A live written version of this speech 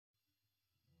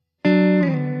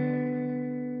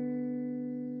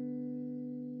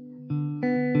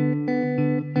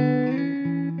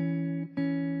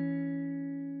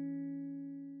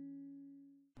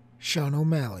Sean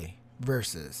O'Malley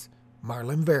versus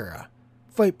Marlon Vera.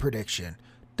 Fight prediction.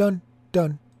 Dun,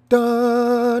 dun,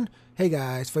 dun. Hey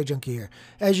guys, Fight Junkie here.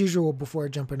 As usual, before I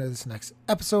jump into this next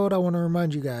episode, I want to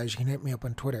remind you guys you can hit me up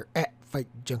on Twitter at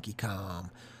FightJunkieCom.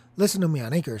 Listen to me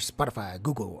on Anchor, Spotify,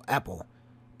 Google, Apple.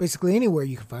 Basically anywhere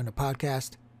you can find a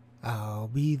podcast, I'll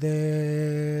be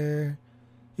there.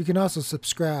 You can also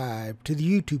subscribe to the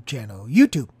YouTube channel,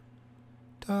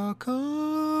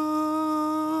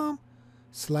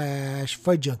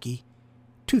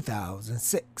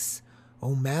 youtube.com/FightJunkie2006.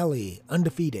 O'Malley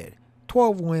undefeated,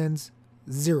 12 wins,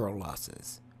 0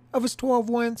 losses. Of his 12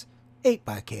 wins, 8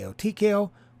 by KO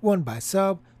TKO, 1 by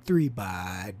sub, 3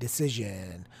 by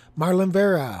decision. Marlon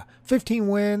Vera, 15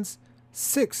 wins,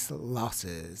 6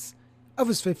 losses. Of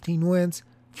his 15 wins,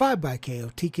 5 by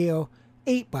KO TKO,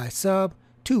 8 by sub,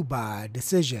 2 by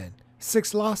decision.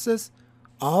 6 losses,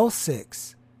 all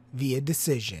 6 via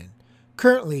decision.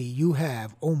 Currently, you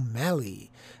have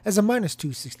O'Malley as a minus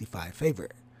 265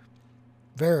 favorite.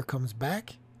 Vera comes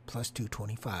back, plus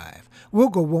 225. Will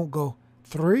go, won't go,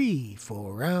 3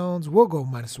 full rounds. Will go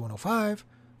minus 105.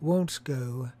 Won't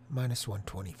go minus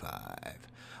 125.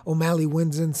 O'Malley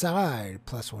wins inside,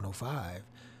 plus 105.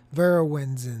 Vera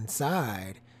wins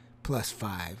inside, plus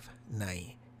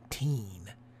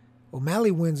 519.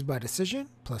 O'Malley wins by decision,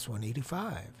 plus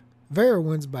 185. Vera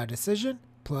wins by decision,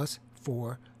 plus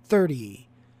 430.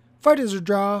 Fight is a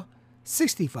draw,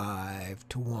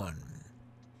 65-1.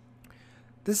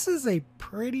 This is a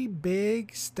pretty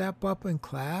big step up in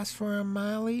class for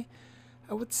O'Malley.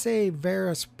 I would say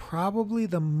Vera's probably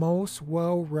the most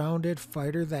well-rounded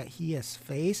fighter that he has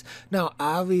faced. Now,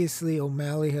 obviously,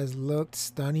 O'Malley has looked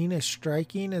stunning. His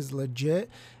striking is legit,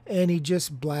 and he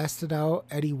just blasted out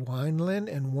Eddie Wineland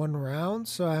in 1 round.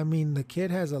 So, I mean, the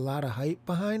kid has a lot of hype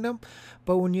behind him.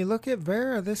 But when you look at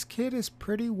Vera, this kid is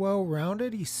pretty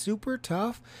well-rounded. He's super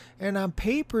tough, and on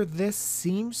paper, this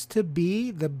seems to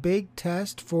be the big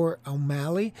test for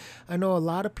O'Malley. I know a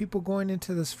lot of people going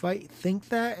into this fight think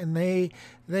that, and they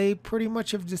pretty much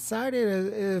have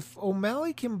decided if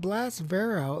O'Malley can blast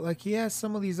Vera out like he has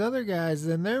some of these other guys,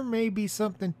 then there may be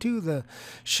something to the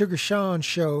Sugar Sean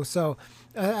show. So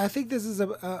I think this is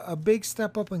a big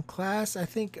step up in class. I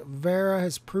think Vera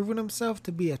has proven himself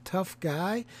to be a tough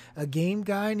guy, a game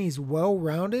guy, and he's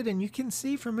well-rounded. And you can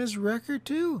see from his record,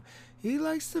 too, he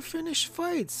likes to finish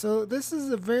fights. So this is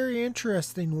a very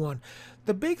interesting one.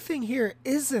 The big thing here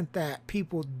isn't that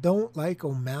people don't like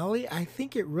O'Malley. I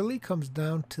think it really comes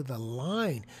down to the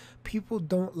line. People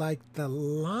don't like the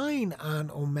line on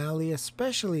O'Malley,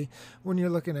 especially when you're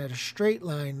looking at a straight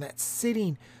line that's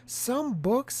sitting some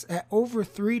books at over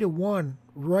 3-1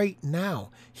 right now.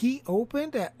 He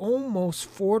opened at almost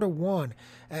 4-1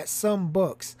 at some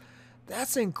books.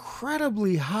 That's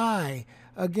incredibly high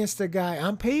against a guy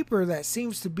on paper that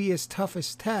seems to be his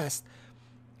toughest test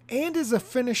and is a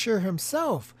finisher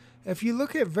himself. If you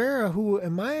look at Vera, who,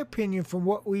 in my opinion, from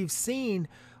what we've seen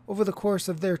over the course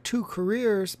of their 2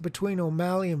 careers between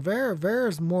O'Malley and Vera,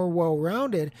 Vera's more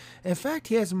well-rounded. In fact,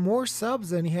 he has more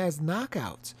subs than he has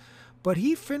knockouts. But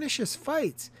he finishes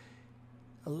fights.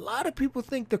 A lot of people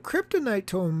think the kryptonite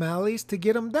to O'Malley is to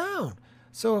get him down.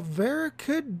 So if Vera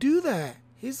could do that,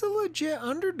 he's a legit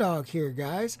underdog here,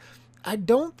 guys. I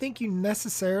don't think you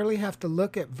necessarily have to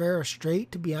look at Vera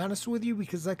straight, to be honest with you,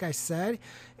 because like I said,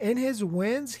 in his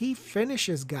wins, he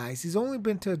finishes guys. He's only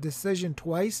been to a decision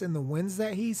twice in the wins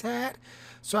that he's had.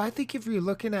 So I think if you're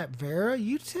looking at Vera,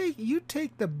 you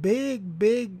take the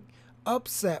big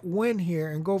upset win here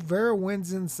and go Vera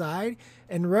wins inside.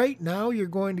 And right now you're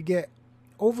going to get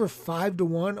over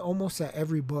 5-1 almost at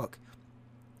every book.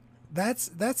 That's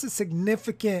a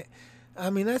significant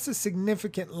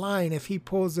line if he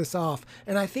pulls this off.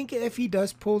 And I think if he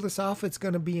does pull this off, it's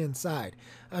going to be inside.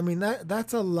 I mean,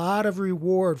 that's a lot of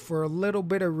reward for a little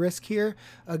bit of risk here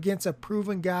against a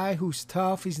proven guy who's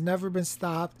tough. He's never been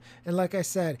stopped. And like I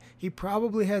said, he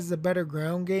probably has the better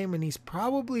ground game, and he's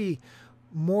probably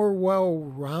more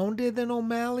well-rounded than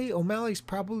O'Malley. O'Malley's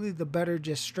probably the better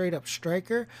just straight-up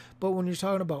striker, but when you're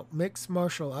talking about mixed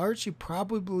martial arts, you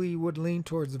probably would lean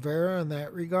towards Vera in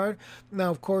that regard.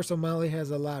 Now, of course, O'Malley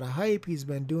has a lot of hype. He's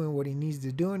been doing what he needs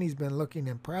to do, and he's been looking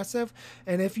impressive.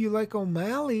 And if you like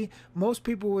O'Malley, most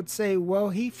people would say,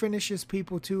 well, he finishes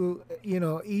people too,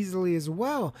 easily as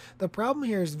well. The problem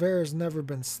here is Vera's never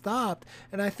been stopped,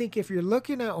 and I think if you're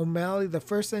looking at O'Malley, the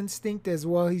first instinct is,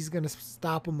 well, he's going to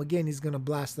stop him again. He's going to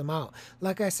blast them out.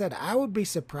 Like I said, I would be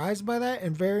surprised by that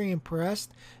and very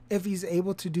impressed if he's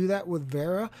able to do that with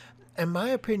Vera. In my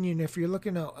opinion, if you're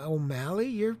looking at O'Malley,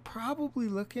 you're probably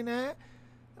looking at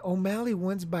O'Malley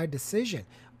wins by decision.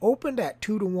 opened at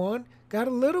 2-1. Got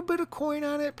a little bit of coin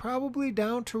on it, probably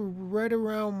down to right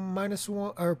around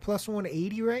 -1 or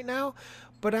 +180 right now.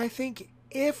 But I think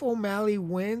if O'Malley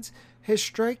wins, his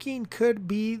striking could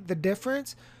be the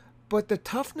difference. But the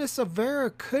toughness of Vera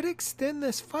could extend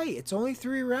this fight. It's only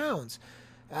 3 rounds.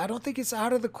 I don't think it's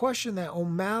out of the question that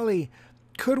O'Malley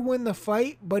could win the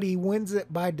fight, but he wins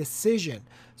it by decision.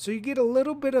 So you get a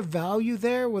little bit of value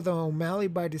there with an O'Malley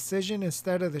by decision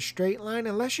instead of the straight line,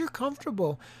 unless you're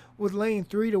comfortable with laying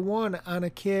 3-1 on a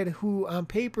kid who on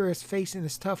paper is facing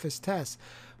his toughest test.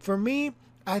 For me,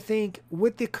 I think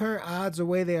with the current odds the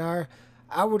way they are,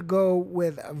 I would go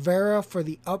with Vera for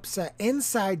the upset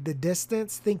inside the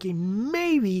distance, thinking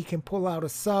maybe he can pull out a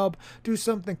sub, do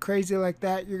something crazy like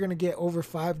that. You're going to get over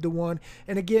 5-1.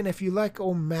 And again, if you like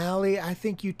O'Malley, I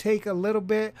think you take a little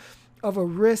bit of a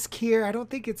risk here. I don't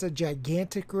think it's a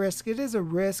gigantic risk. It is a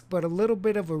risk, but a little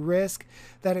bit of a risk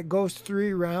that it goes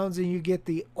 3 rounds and you get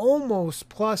the almost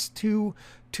 +2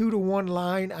 2-1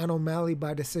 line on O'Malley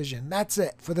by decision. That's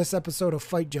it for this episode of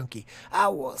Fight Junkie. I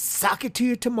will sock it to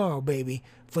you tomorrow, baby.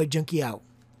 Fight Junkie out.